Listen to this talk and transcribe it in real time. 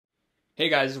Hey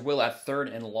guys, it's Will at Third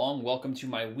and Long. Welcome to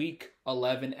my Week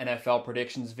 11 NFL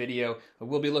predictions video.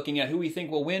 We'll be looking at who we think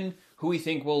will win, who we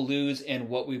think will lose, and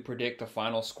what we predict the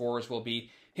final scores will be.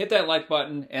 Hit that like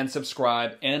button and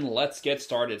subscribe, and let's get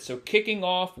started. So kicking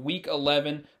off Week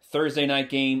 11, Thursday night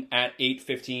game at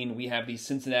 8:15, we have the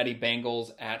Cincinnati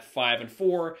Bengals at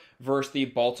 5-4 versus the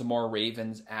Baltimore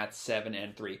Ravens at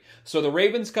 7-3. So the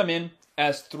Ravens come in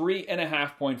as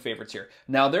 3.5-point favorites here.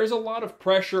 Now there's a lot of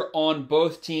pressure on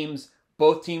both teams.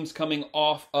 Both teams coming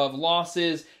off of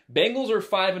losses. Bengals are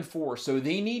 5-4, so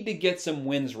they need to get some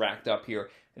wins racked up here.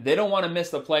 They don't want to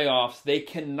miss the playoffs. They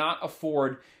cannot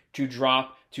afford to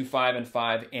drop to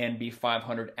 5-5 and be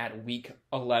 500 at week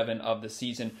 11 of the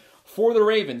season. For the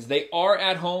Ravens, they are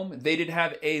at home. They did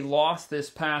have a loss this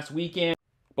past weekend.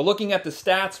 But looking at the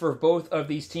stats for both of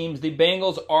these teams, the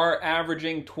Bengals are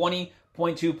averaging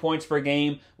 20.2 points per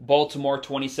game, Baltimore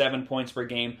 27 points per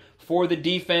game. For the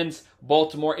defense,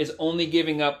 Baltimore is only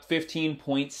giving up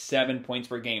 15.7 points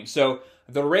per game. So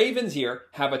the Ravens here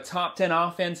have a top 10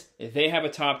 offense. They have a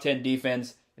top 10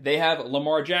 defense. They have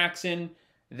Lamar Jackson.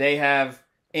 They have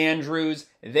Andrews.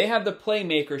 They have the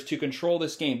playmakers to control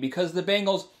this game because the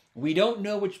Bengals, we don't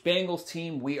know which Bengals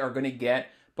team we are going to get,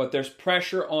 but there's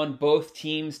pressure on both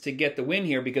teams to get the win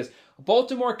here because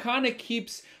Baltimore kind of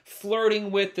keeps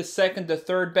flirting with the second to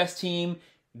third best team.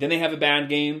 Then they have a bad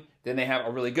game. Then they have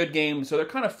a really good game. So they're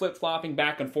kind of flip-flopping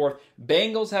back and forth.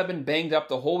 Bengals have been banged up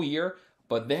the whole year,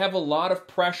 but they have a lot of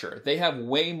pressure. They have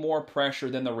way more pressure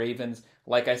than the Ravens.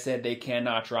 Like I said, they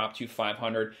cannot drop to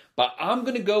 500. But I'm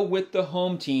going to go with the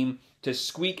home team to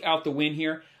squeak out the win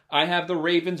here. I have the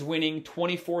Ravens winning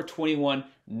 24-21,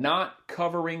 not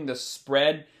covering the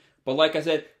spread. But like I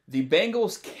said, the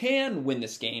Bengals can win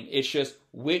this game. It's just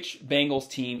which Bengals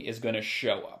team is going to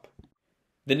show up.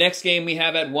 The next game we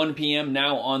have at 1 p.m.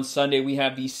 now on Sunday, we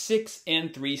have the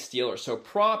 6-3 Steelers. So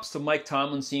props to Mike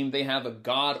Tomlin's team. They have a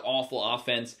god-awful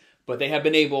offense, but they have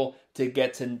been able to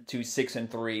get to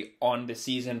 6-3 on the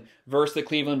season versus the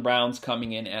Cleveland Browns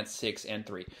coming in at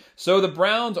 6-3. So the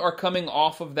Browns are coming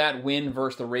off of that win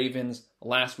versus the Ravens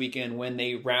last weekend when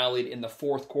they rallied in the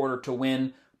fourth quarter to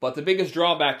win. But the biggest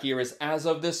drawback here is, as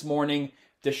of this morning,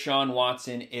 Deshaun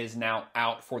Watson is now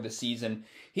out for the season.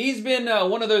 He's been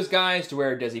one of those guys to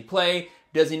where, does he play,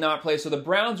 does he not play? So the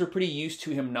Browns are pretty used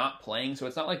to him not playing, so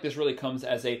it's not like this really comes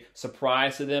as a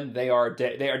surprise to them. They are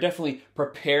definitely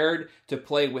prepared to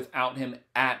play without him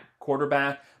at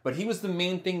quarterback, but he was the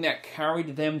main thing that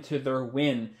carried them to their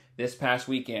win this past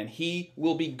weekend. He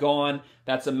will be gone.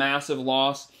 That's a massive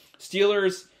loss.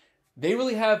 Steelers, they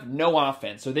really have no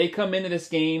offense, so they come into this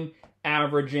game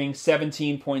averaging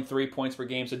 17.3 points per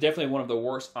game. So definitely one of the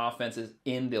worst offenses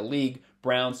in the league.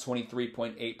 Browns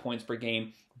 23.8 points per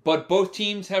game. But both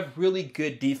teams have really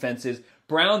good defenses.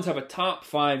 Browns have a top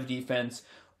 5 defense,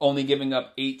 only giving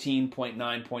up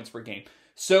 18.9 points per game.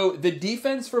 So the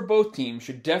defense for both teams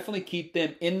should definitely keep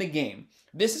them in the game.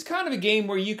 This is kind of a game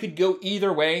where you could go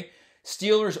either way.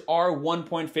 Steelers are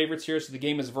 1-point favorites here, so the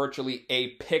game is virtually a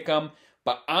pick-em.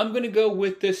 But I'm going to go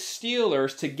with the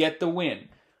Steelers to get the win.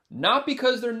 Not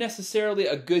because they're necessarily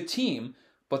a good team,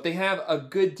 but they have a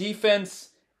good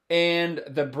defense, and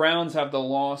the Browns have the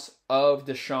loss of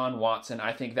Deshaun Watson.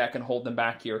 I think that can hold them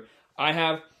back here. I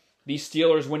have the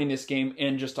Steelers winning this game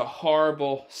in just a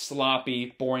horrible,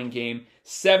 sloppy, boring game,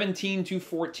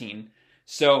 17-14.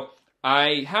 So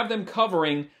I have them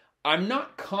covering. I'm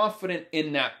not confident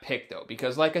in that pick, though,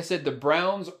 because like I said, the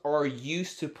Browns are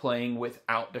used to playing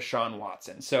without Deshaun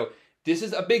Watson. So this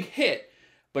is a big hit.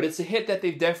 But it's a hit that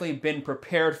they've definitely been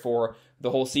prepared for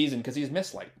the whole season because he's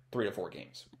missed like 3 to 4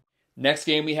 games. Next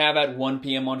game we have at 1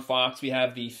 p.m. on Fox, we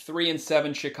have the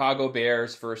 3-7 Chicago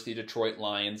Bears versus the Detroit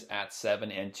Lions at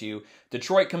 7-2.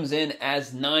 Detroit comes in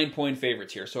as 9-point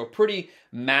favorites here, so a pretty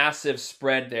massive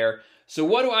spread there. So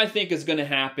what do I think is going to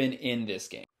happen in this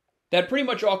game? That pretty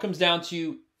much all comes down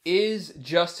to, is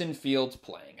Justin Fields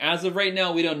playing? As of right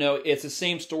now, we don't know. It's the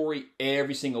same story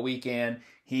every single weekend.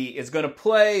 He is going to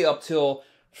play up till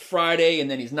Friday,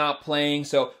 and then he's not playing,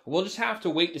 so we'll just have to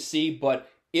wait to see. But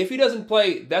if he doesn't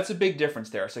play, that's a big difference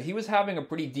there. So he was having a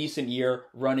pretty decent year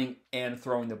running and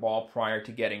throwing the ball prior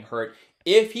to getting hurt.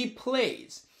 If he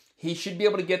plays, he should be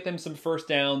able to get them some first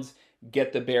downs,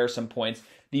 get the Bears some points.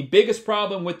 The biggest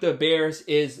problem with the Bears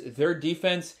is their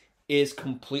defense is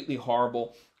completely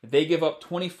horrible. They give up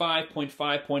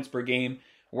 25.5 points per game,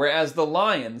 whereas the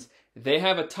Lions, they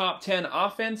have a top 10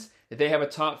 offense. They have a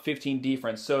top 15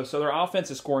 defense. So their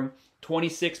offense is scoring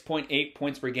 26.8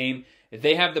 points per game.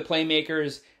 They have the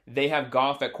playmakers. They have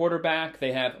Goff at quarterback.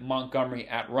 They have Montgomery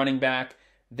at running back.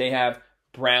 They have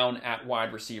Brown at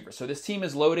wide receiver. So this team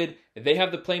is loaded. They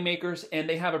have the playmakers, and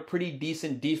they have a pretty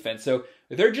decent defense. So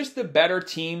they're just the better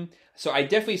team. So I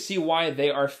definitely see why they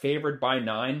are favored by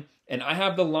 9. And I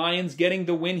have the Lions getting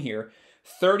the win here,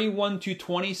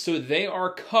 31-20. So they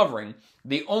are covering.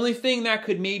 The only thing that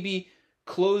could maybe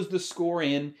close the score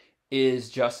in is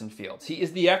Justin Fields. He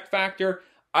is the X factor.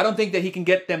 I don't think that he can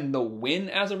get them the win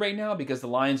as of right now because the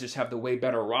Lions just have the way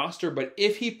better roster. But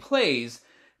if he plays,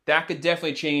 that could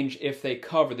definitely change if they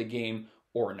cover the game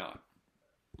or not.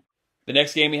 The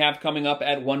next game we have coming up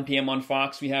at 1 p.m. on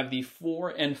Fox, we have the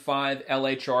 4-5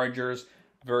 LA Chargers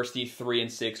versus the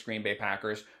 3-6 Green Bay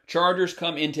Packers. Chargers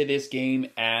come into this game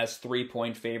as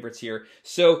 3-point favorites here.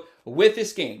 So with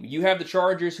this game, you have the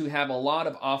Chargers who have a lot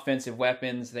of offensive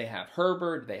weapons. They have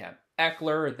Herbert, they have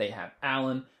Eckler, they have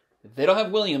Allen. They don't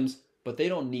have Williams, but they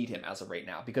don't need him as of right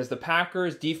now because the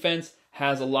Packers defense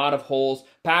has a lot of holes.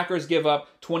 Packers give up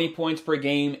 20 points per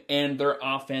game, and their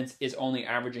offense is only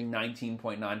averaging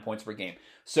 19.9 points per game.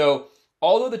 So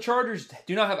although the Chargers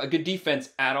do not have a good defense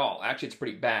at all, actually it's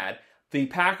pretty bad, the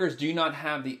Packers do not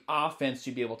have the offense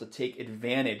to be able to take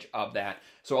advantage of that.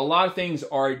 So a lot of things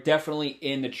are definitely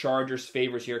in the Chargers'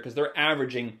 favors here because they're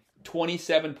averaging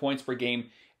 27 points per game.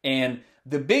 And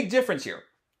the big difference here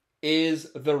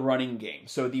is the running game.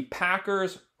 So the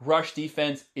Packers' rush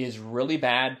defense is really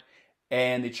bad,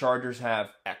 and the Chargers have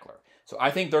Eckler. So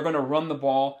I think they're going to run the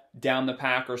ball down the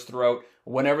Packers' throat.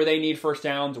 Whenever they need first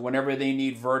downs, whenever they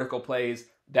need vertical plays,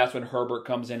 that's when Herbert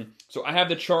comes in. So I have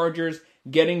the Chargers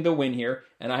getting the win here,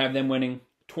 and I have them winning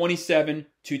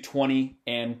 27-20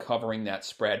 and covering that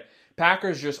spread.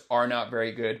 Packers just are not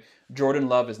very good. Jordan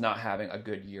Love is not having a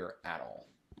good year at all.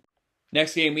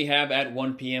 Next game we have at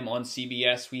 1 p.m. on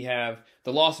CBS, we have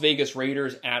the Las Vegas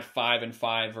Raiders at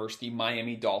 5-5 versus the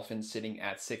Miami Dolphins sitting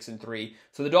at 6-3.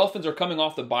 So the Dolphins are coming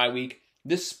off the bye week.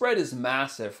 This spread is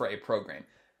massive for a program.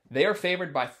 They are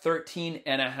favored by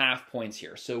 13.5 points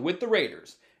here. So with the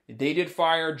Raiders, they did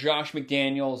fire Josh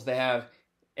McDaniels. They have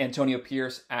Antonio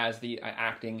Pierce as the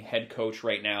acting head coach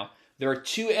right now. They're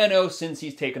 2-0 since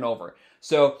he's taken over.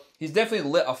 So he's definitely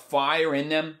lit a fire in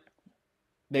them.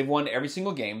 They've won every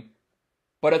single game.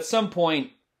 But at some point,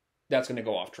 that's going to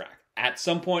go off track. At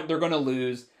some point, they're going to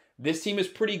lose. This team is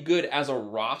pretty good as a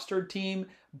rostered team,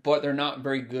 but they're not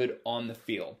very good on the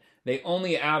field. They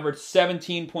only average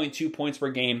 17.2 points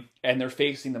per game, and they're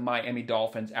facing the Miami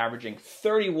Dolphins, averaging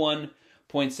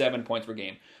 31.7 points per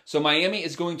game. So Miami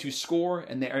is going to score,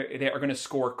 and they are going to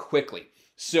score quickly.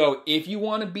 So if you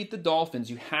want to beat the Dolphins,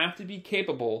 you have to be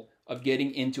capable of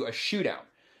getting into a shootout.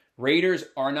 Raiders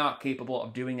are not capable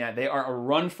of doing that. They are a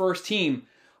run-first team,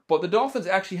 but the Dolphins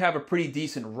actually have a pretty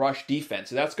decent rush defense.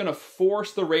 So that's going to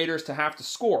force the Raiders to have to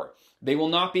score. They will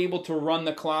not be able to run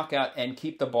the clock out and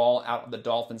keep the ball out of the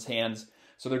Dolphins' hands.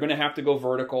 So they're going to have to go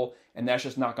vertical, and that's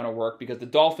just not going to work because the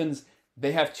Dolphins,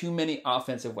 they have too many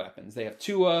offensive weapons. They have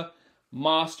Tua,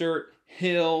 Mostert,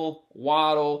 Hill,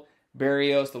 Waddle,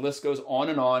 Berrios. The list goes on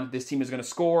and on. This team is going to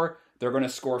score. They're going to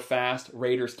score fast.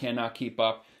 Raiders cannot keep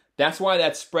up. That's why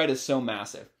that spread is so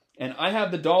massive. And I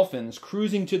have the Dolphins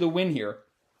cruising to the win here,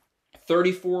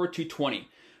 34-20.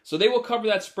 So they will cover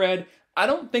that spread. I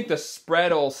don't think the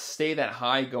spread will stay that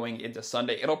high going into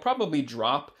Sunday. It'll probably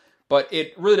drop, but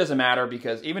it really doesn't matter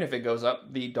because even if it goes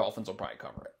up, the Dolphins will probably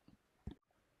cover it.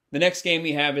 The next game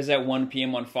we have is at 1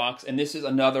 p.m. on Fox, and this is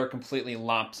another completely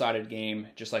lopsided game,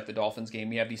 just like the Dolphins game.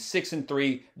 We have the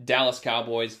 6-3 Dallas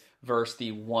Cowboys versus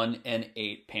the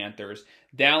 1-8 Panthers.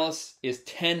 Dallas is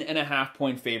 10.5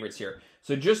 point favorites here.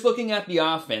 So just looking at the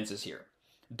offenses here,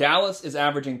 Dallas is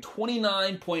averaging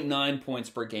 29.9 points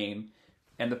per game,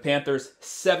 and the Panthers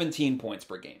 17 points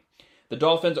per game. The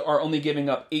Dolphins are only giving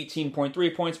up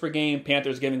 18.3 points per game.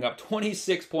 Panthers giving up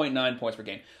 26.9 points per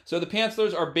game. So the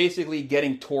Panthers are basically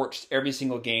getting torched every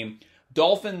single game.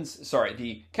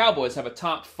 The Cowboys have a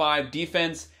top 5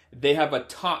 defense. They have a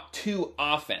top 2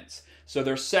 offense. So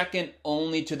they're second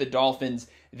only to the Dolphins.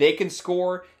 They can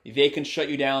score. They can shut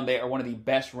you down. They are one of the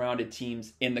best rounded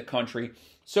teams in the country.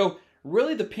 So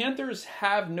really, the Panthers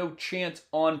have no chance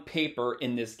on paper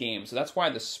in this game. So that's why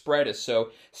the spread is so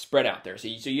spread out there. So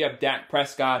you have Dak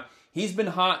Prescott. He's been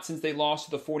hot since they lost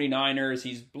to the 49ers.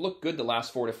 He's looked good the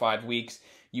last 4 to 5 weeks.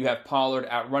 You have Pollard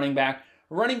at running back.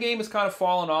 Running game has kind of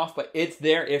fallen off, but it's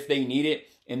there if they need it.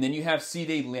 And then you have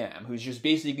CeeDee Lamb, who's just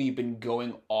basically been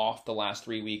going off the last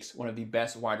 3 weeks, one of the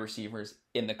best wide receivers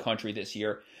in the country this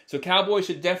year. So Cowboys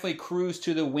should definitely cruise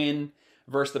to the win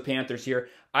versus the Panthers here.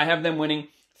 I have them winning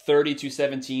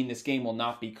 30-17. This game will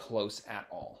not be close at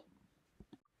all.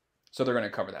 So they're going to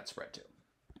cover that spread too.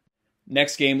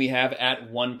 Next game we have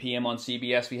at 1 p.m. on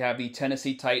CBS, we have the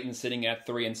Tennessee Titans sitting at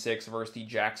 3-6 versus the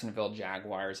Jacksonville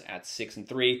Jaguars at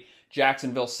 6-3.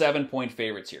 Jacksonville 7-point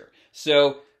favorites here.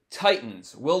 So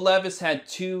Titans, Will Levis had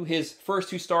his first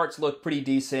two starts looked pretty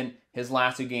decent. His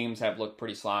last two games have looked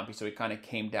pretty sloppy, so he kind of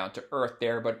came down to earth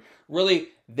there. But really,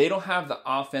 they don't have the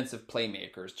offensive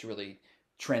playmakers to really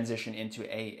transition into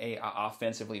a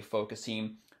offensively focused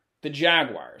team. The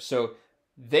Jaguars, so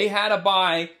they had a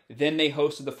bye, then they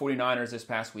hosted the 49ers this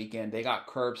past weekend. They got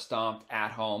curb stomped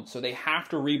at home, so they have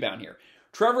to rebound here.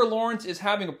 Trevor Lawrence is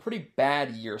having a pretty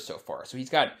bad year so far. So he's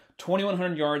got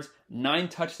 2,100 yards, 9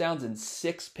 touchdowns, and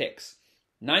 6 picks.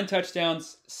 9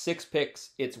 touchdowns, 6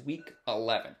 picks. It's week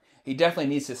 11. He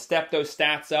definitely needs to step those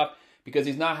stats up because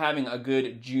he's not having a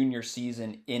good junior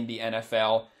season in the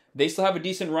NFL. They still have a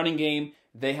decent running game.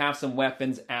 They have some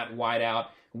weapons at wideout.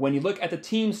 When you look at the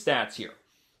team stats here,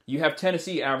 you have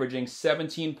Tennessee averaging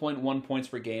 17.1 points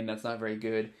per game. That's not very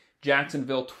good.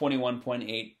 Jacksonville,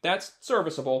 21.8. That's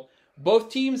serviceable. Both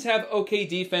teams have okay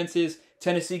defenses.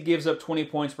 Tennessee gives up 20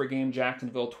 points per game.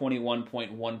 Jacksonville,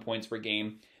 21.1 points per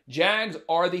game. Jags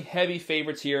are the heavy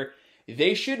favorites here.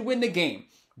 They should win the game,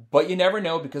 but you never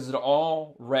know because it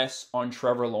all rests on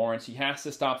Trevor Lawrence. He has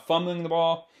to stop fumbling the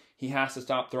ball. He has to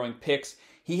stop throwing picks.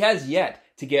 He has yet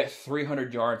to get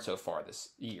 300 yards so far this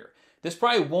year. This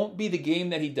probably won't be the game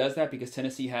that he does that because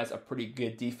Tennessee has a pretty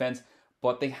good defense,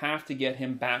 but they have to get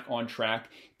him back on track.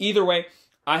 Either way,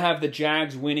 I have the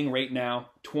Jags winning right now,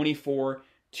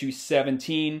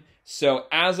 24-17. So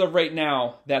as of right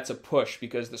now, that's a push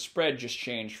because the spread just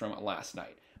changed from last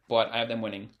night. But I have them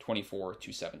winning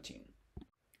 24-17.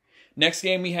 Next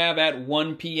game we have at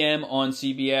 1 p.m. on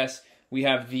CBS. We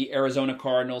have the Arizona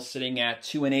Cardinals sitting at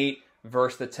 2-8.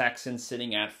 Versus the Texans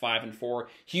sitting at 5-4.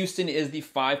 Houston is the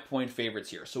 5-point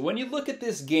favorites here. So when you look at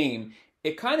this game,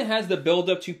 it kind of has the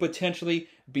buildup to potentially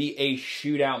be a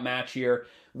shootout match here.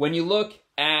 When you look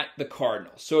at the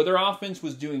Cardinals, so their offense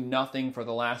was doing nothing for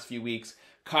the last few weeks.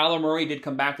 Kyler Murray did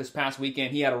come back this past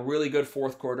weekend. He had a really good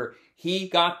fourth quarter. He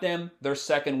got them their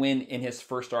second win in his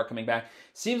first start coming back.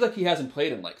 Seems like he hasn't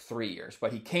played in like 3 years,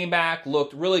 but he came back,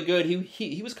 looked really good.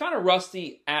 He was kind of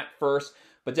rusty at first,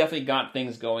 but definitely got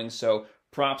things going, so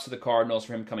props to the Cardinals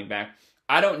for him coming back.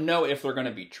 I don't know if they're going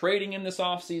to be trading in this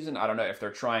offseason. I don't know if they're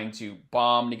trying to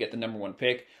bomb to get the #1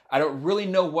 pick. I don't really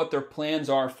know what their plans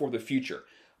are for the future.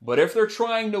 But if they're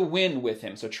trying to win with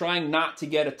him, so trying not to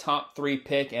get a top 3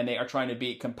 pick and they are trying to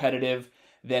be competitive,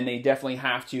 then they definitely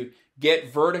have to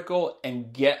get vertical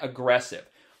and get aggressive.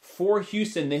 For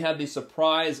Houston, they have the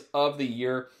surprise of the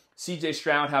year. CJ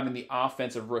Stroud having the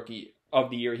offensive rookie of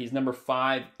the year. He's number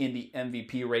 5 in the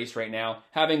MVP race right now,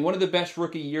 having one of the best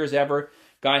rookie years ever.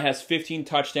 Guy has 15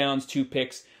 touchdowns, 2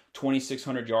 picks,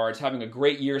 2,600 yards, having a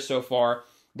great year so far.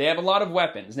 They have a lot of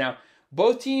weapons. Now,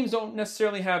 both teams don't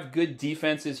necessarily have good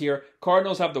defenses here.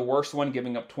 Cardinals have the worst one,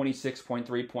 giving up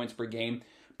 26.3 points per game.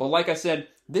 But like I said,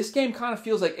 this game kind of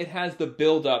feels like it has the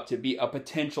build-up to be a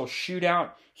potential shootout.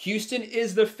 Houston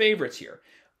is the favorites here.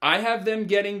 I have them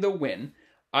getting the win.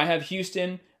 I have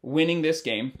Houston winning this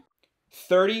game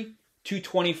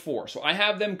 30-24. So I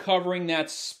have them covering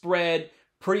that spread,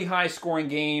 pretty high scoring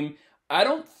game. I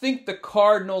don't think the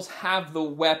Cardinals have the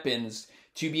weapons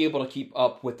to be able to keep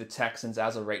up with the Texans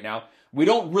as of right now. We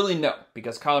don't really know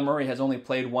because Kyler Murray has only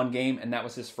played 1 game and that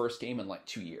was his first game in like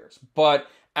 2 years. But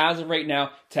as of right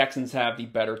now, Texans have the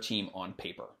better team on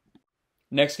paper.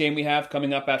 Next game we have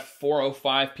coming up at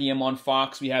 4:05 p.m. on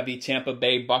Fox. We have the Tampa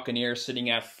Bay Buccaneers sitting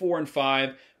at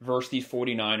 4-5 versus the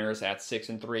 49ers at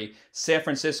 6-3. San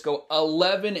Francisco,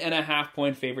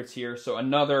 11.5-point favorites here, so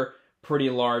another pretty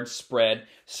large spread.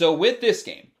 So with this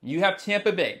game, you have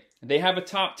Tampa Bay. They have a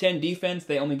top 10 defense.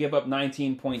 They only give up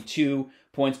 19.2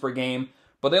 points per game,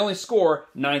 but they only score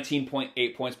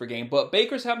 19.8 points per game. But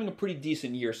Baker's having a pretty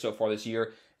decent year so far this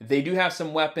year. They do have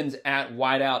some weapons at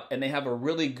wideout, and they have a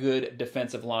really good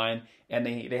defensive line, and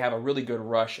they have a really good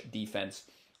rush defense.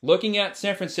 Looking at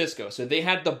San Francisco, so they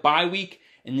had the bye week,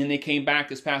 and then they came back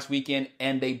this past weekend,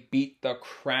 and they beat the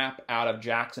crap out of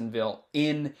Jacksonville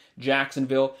in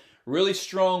Jacksonville. Really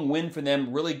strong win for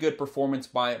them, really good performance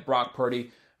by Brock Purdy.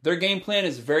 Their game plan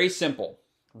is very simple.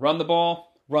 Run the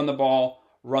ball, run the ball,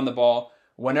 run the ball.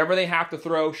 Whenever they have to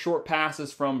throw short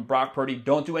passes from Brock Purdy,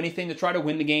 don't do anything to try to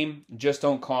win the game. Just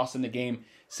don't cost them the game.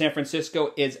 San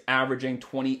Francisco is averaging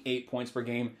 28 points per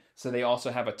game, so they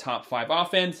also have a top 5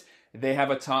 offense. They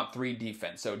have a top 3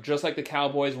 defense. So just like the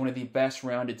Cowboys, one of the best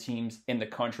rounded teams in the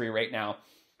country right now.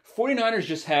 49ers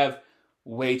just have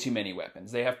way too many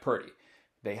weapons. They have Purdy.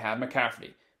 They have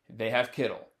McCaffrey. They have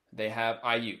Kittle. They have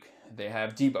Ayuk. They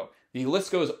have Debo. The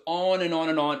list goes on and on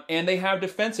and on, and they have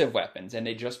defensive weapons, and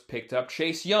they just picked up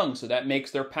Chase Young, so that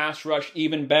makes their pass rush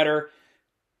even better.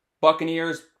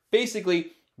 Buccaneers,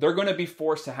 basically, they're going to be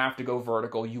forced to have to go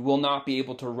vertical. You will not be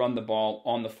able to run the ball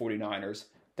on the 49ers.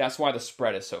 That's why the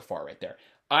spread is so far right there.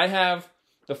 I have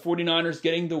the 49ers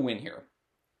getting the win here.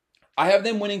 I have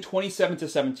them winning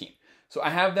 27-17. So I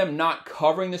have them not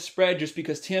covering the spread just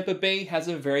because Tampa Bay has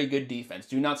a very good defense.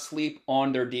 Do not sleep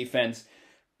on their defense.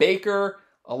 Baker,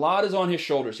 a lot is on his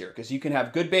shoulders here because you can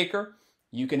have good Baker,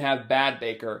 you can have bad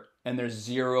Baker, and there's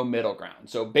zero middle ground.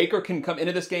 So Baker can come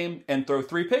into this game and throw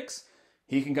 3 picks.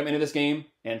 He can come into this game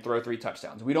and throw 3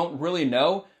 touchdowns. We don't really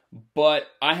know, but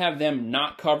I have them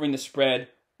not covering the spread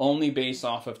only based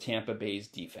off of Tampa Bay's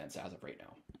defense as of right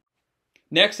now.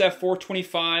 Next at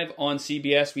 4:25 on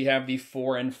CBS, we have the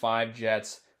 4-5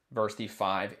 Jets versus the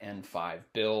 5-5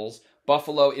 Bills.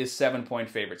 Buffalo is 7-point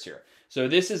favorites here. So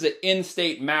this is an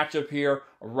in-state matchup here,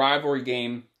 a rivalry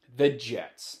game. The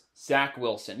Jets, Zach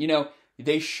Wilson. You know,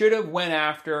 they should have went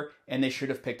after and they should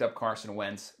have picked up Carson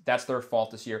Wentz. That's their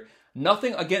fault this year.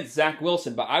 Nothing against Zach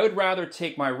Wilson, but I would rather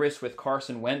take my risk with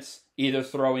Carson Wentz, either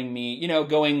throwing me, you know,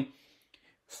 going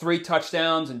 3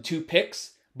 touchdowns and 2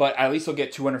 picks, but at least he'll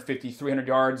get 250, 300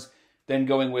 yards, than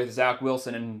going with Zach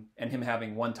Wilson and him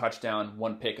having 1 touchdown,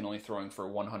 1 pick, and only throwing for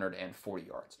 140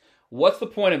 yards. What's the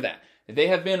point of that? They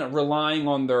have been relying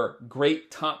on their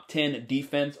great top 10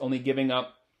 defense, only giving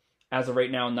up, as of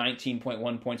right now,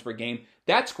 19.1 points per game.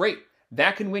 That's great.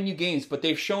 That can win you games, but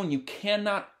they've shown you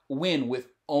cannot win with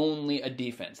only a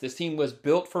defense. This team was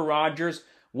built for Rodgers.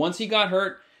 Once he got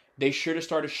hurt, they should have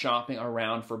started shopping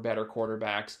around for better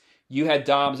quarterbacks. You had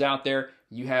Dobbs out there.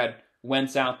 You had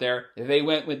Wentz out there. They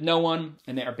went with no one,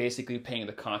 and they are basically paying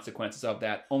the consequences of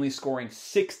that, only scoring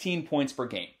 16 points per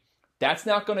game. That's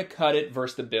not going to cut it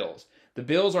versus the Bills. The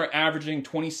Bills are averaging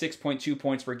 26.2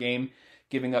 points per game,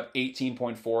 giving up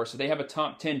 18.4. So they have a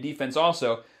top 10 defense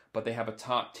also, but they have a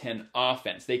top 10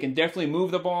 offense. They can definitely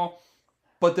move the ball,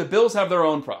 but the Bills have their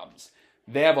own problems.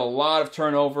 They have a lot of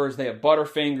turnovers. They have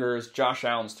butterfingers. Josh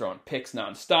Allen's throwing picks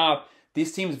nonstop.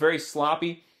 These teams very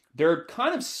sloppy. They're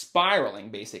kind of spiraling,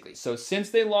 basically. So since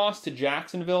they lost to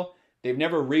Jacksonville, they've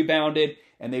never rebounded,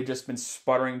 and they've just been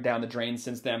sputtering down the drain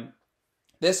since then.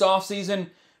 This offseason,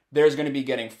 there's going to be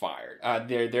getting fired.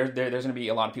 There's going to be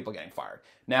a lot of people getting fired.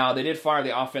 Now, they did fire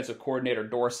the offensive coordinator,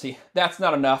 Dorsey. That's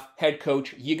not enough. Head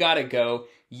coach, you got to go.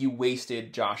 You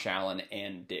wasted Josh Allen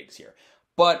and Diggs here.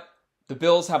 But the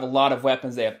Bills have a lot of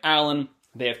weapons. They have Allen,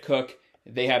 they have Cook,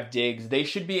 they have Diggs. They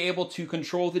should be able to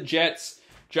control the Jets.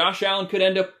 Josh Allen could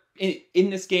end up in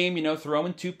this game, you know,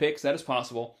 throwing 2 picks. That is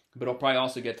possible. But he'll probably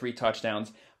also get 3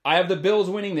 touchdowns. I have the Bills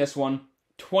winning this one,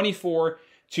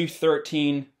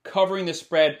 24-13, covering the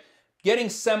spread, getting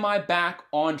semi back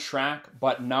on track,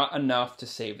 but not enough to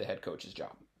save the head coach's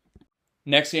job.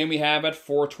 Next game we have at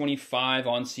 4:25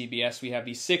 on CBS, we have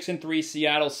the 6-3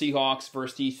 Seattle Seahawks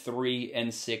versus the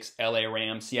 3-6 LA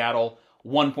Rams. Seattle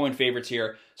 1-point favorites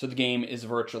here, so the game is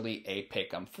virtually a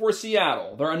pick'em. For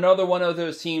Seattle, they're another one of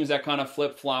those teams that kind of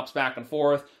flip-flops back and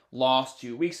forth. Lost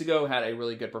 2 weeks ago, had a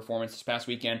really good performance this past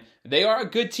weekend. They are a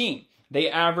good team. They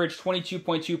average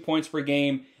 22.2 points per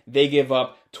game. They give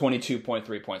up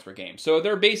 22.3 points per game. So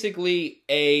they're basically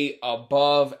a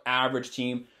above average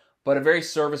team, but a very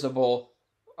serviceable,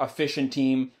 efficient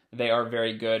team. They are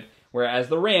very good. Whereas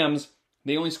the Rams,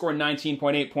 they only score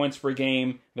 19.8 points per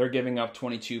game. They're giving up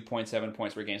 22.7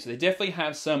 points per game. So they definitely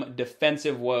have some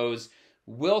defensive woes.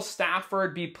 Will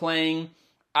Stafford be playing?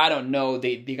 I don't know.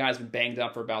 The guy's been banged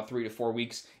up for about 3 to 4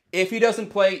 weeks. If he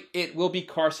doesn't play, it will be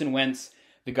Carson Wentz,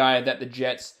 the guy that the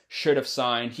Jets should have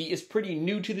signed. He is pretty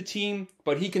new to the team,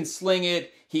 but he can sling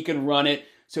it. He can run it.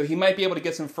 So he might be able to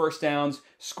get some first downs,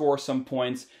 score some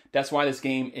points. That's why this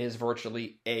game is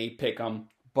virtually a pick'em.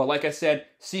 But like I said,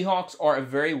 Seahawks are a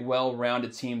very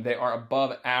well-rounded team. They are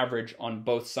above average on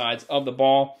both sides of the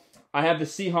ball. I have the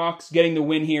Seahawks getting the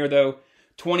win here, though.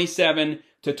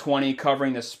 27-20,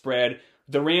 covering the spread.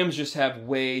 The Rams just have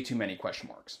way too many question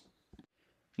marks.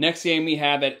 Next game we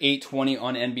have at 8:20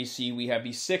 on NBC. We have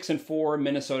the 6-4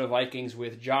 Minnesota Vikings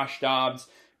with Josh Dobbs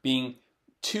being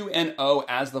 2-0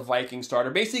 as the Viking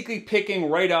starter. Basically picking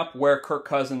right up where Kirk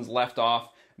Cousins left off.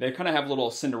 They kind of have a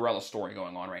little Cinderella story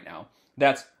going on right now.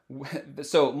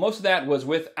 So most of that was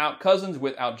without Cousins,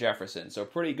 without Jefferson. So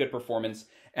pretty good performance.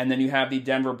 And then you have the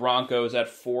Denver Broncos at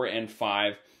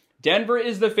 4-5. Denver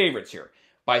is the favorites here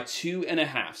by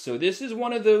 2.5. So this is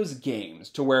one of those games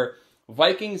to where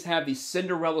Vikings have the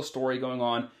Cinderella story going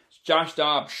on. Josh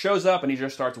Dobbs shows up and he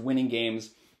just starts winning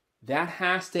games. That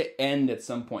has to end at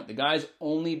some point. The guy's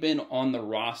only been on the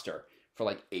roster for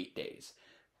like 8 days.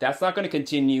 That's not going to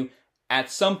continue. At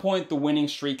some point, the winning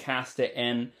streak has to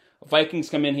end. Vikings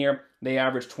come in here. They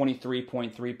average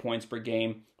 23.3 points per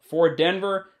game. For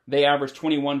Denver, they average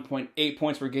 21.8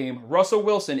 points per game. Russell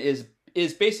Wilson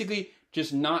is basically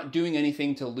just not doing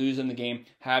anything to lose in the game,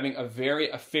 having a very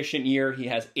efficient year. He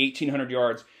has 1,800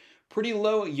 yards. Pretty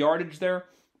low yardage there,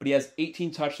 but he has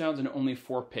 18 touchdowns and only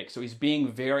 4 picks. So he's being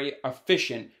very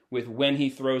efficient with when he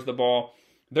throws the ball.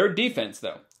 Their defense,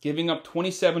 though, giving up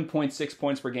 27.6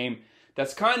 points per game.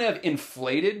 That's kind of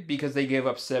inflated because they gave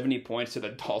up 70 points to the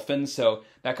Dolphins, so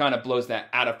that kind of blows that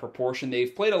out of proportion.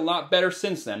 They've played a lot better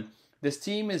since then. This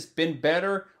team has been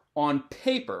better on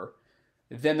paper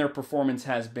than their performance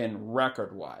has been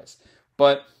record-wise.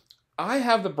 But I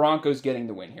have the Broncos getting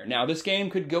the win here. Now, this game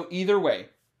could go either way,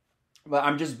 but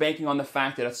I'm just banking on the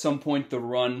fact that at some point the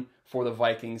run for the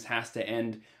Vikings has to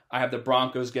end. I have the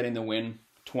Broncos getting the win,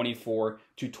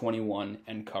 24-21,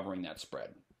 and covering that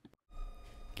spread.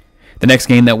 The next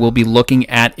game that we'll be looking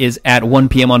at is at 1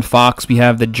 p.m. on Fox. We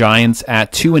have the Giants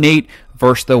at 2-8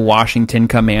 versus the Washington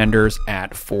Commanders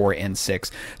at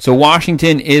 4-6. So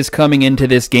Washington is coming into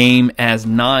this game as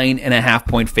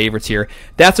 9.5-point favorites here.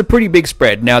 That's a pretty big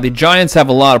spread. Now, the Giants have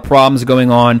a lot of problems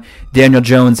going on. Daniel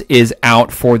Jones is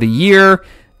out for the year.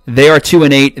 They are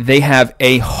 2-8. They have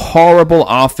a horrible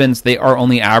offense. They are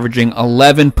only averaging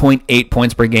 11.8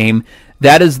 points per game.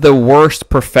 That is the worst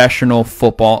professional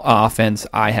football offense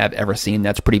I have ever seen.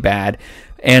 That's pretty bad.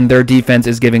 And their defense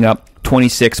is giving up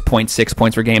 26.6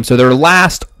 points per game. So they're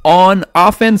last on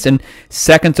offense and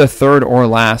second to third or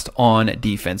last on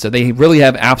defense. So they really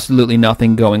have absolutely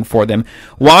nothing going for them.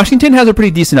 Washington has a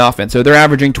pretty decent offense. So they're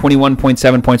averaging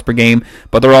 21.7 points per game,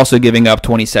 but they're also giving up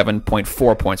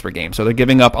 27.4 points per game. So they're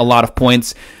giving up a lot of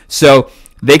points. So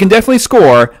they can definitely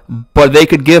score, but they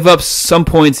could give up some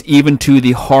points even to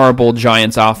the horrible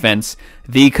Giants offense.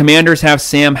 The Commanders have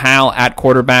Sam Howell at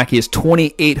quarterback. He has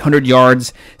 2,800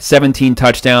 yards, 17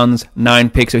 touchdowns,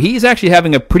 9 picks. So he's actually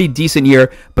having a pretty decent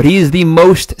year, but he is the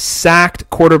most sacked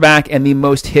quarterback and the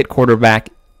most hit quarterback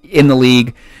in the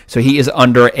league. So he is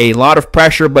under a lot of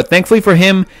pressure, but thankfully for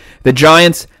him, the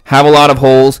Giants have a lot of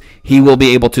holes. He will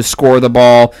be able to score the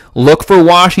ball. Look for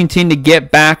Washington to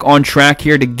get back on track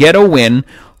here to get a win.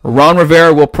 Ron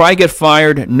Rivera will probably get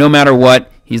fired no matter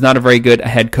what. He's not a very good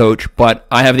head coach, but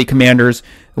I have the Commanders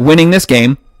winning this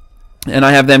game, and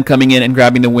I have them coming in and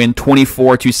grabbing the win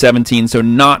 24-17, so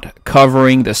not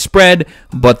covering the spread,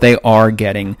 but they are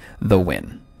getting the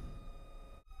win.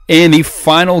 And the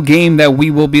final game that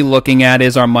we will be looking at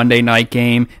is our Monday night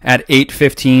game at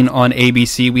 8:15 on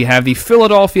ABC. We have the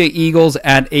Philadelphia Eagles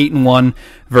at 8-1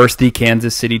 versus the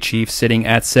Kansas City Chiefs sitting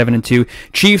at 7-2.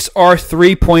 Chiefs are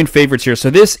 3-point favorites here. So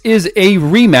this is a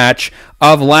rematch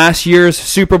of last year's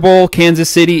Super Bowl. Kansas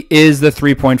City is the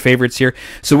 3-point favorites here.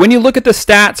 So when you look at the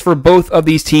stats for both of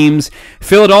these teams,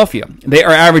 Philadelphia, they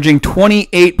are averaging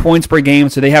 28 points per game.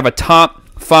 So they have a top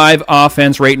 5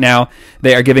 offense right now.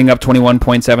 They are giving up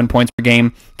 21.7 points per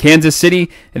game. Kansas City,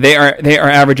 they are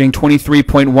averaging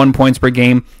 23.1 points per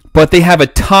game, but they have a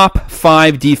top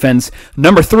 5 defense,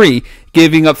 number 3,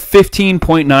 giving up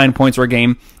 15.9 points per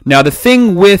game. Now, the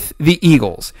thing with the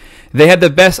Eagles, they had the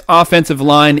best offensive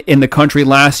line in the country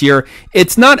last year.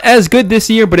 It's not as good this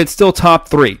year, but it's still top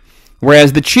 3.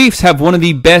 Whereas the Chiefs have one of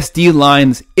the best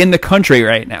D-lines in the country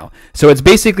right now. So it's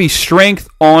basically strength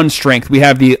on strength. We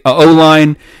have the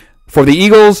O-line for the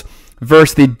Eagles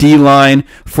versus the D-line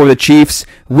for the Chiefs.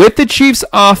 With the Chiefs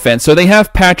offense, so they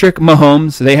have Patrick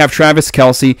Mahomes, they have Travis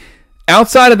Kelce.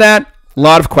 Outside of that, a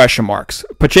lot of question marks.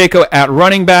 Pacheco at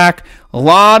running back, a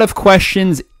lot of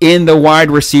questions in the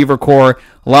wide receiver core,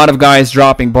 a lot of guys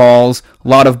dropping balls, a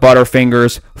lot of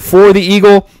butterfingers. For the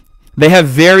Eagle, they have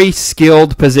very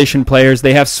skilled position players.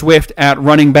 They have Swift at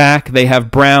running back, they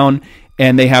have Brown,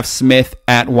 and they have Smith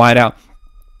at wideout.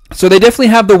 So they definitely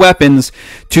have the weapons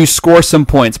to score some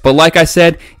points. But like I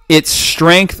said, it's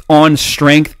strength on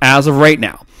strength as of right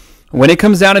now. When it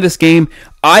comes down to this game,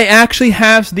 I actually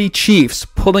have the Chiefs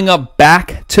pulling up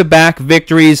back-to-back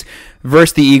victories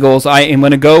versus the Eagles. I am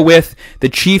going to go with the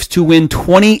Chiefs to win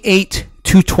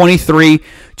 28-23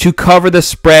 to cover the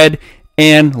spread,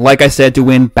 and like I said, to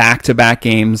win back-to-back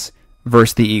games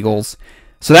versus the Eagles.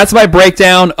 So that's my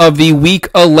breakdown of the Week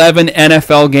 11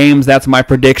 NFL games. That's my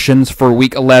predictions for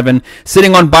Week 11.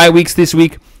 Sitting on bye weeks this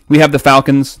week, we have the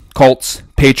Falcons, Colts,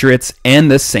 Patriots,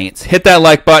 and the Saints. Hit that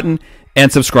like button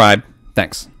and subscribe.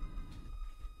 Thanks.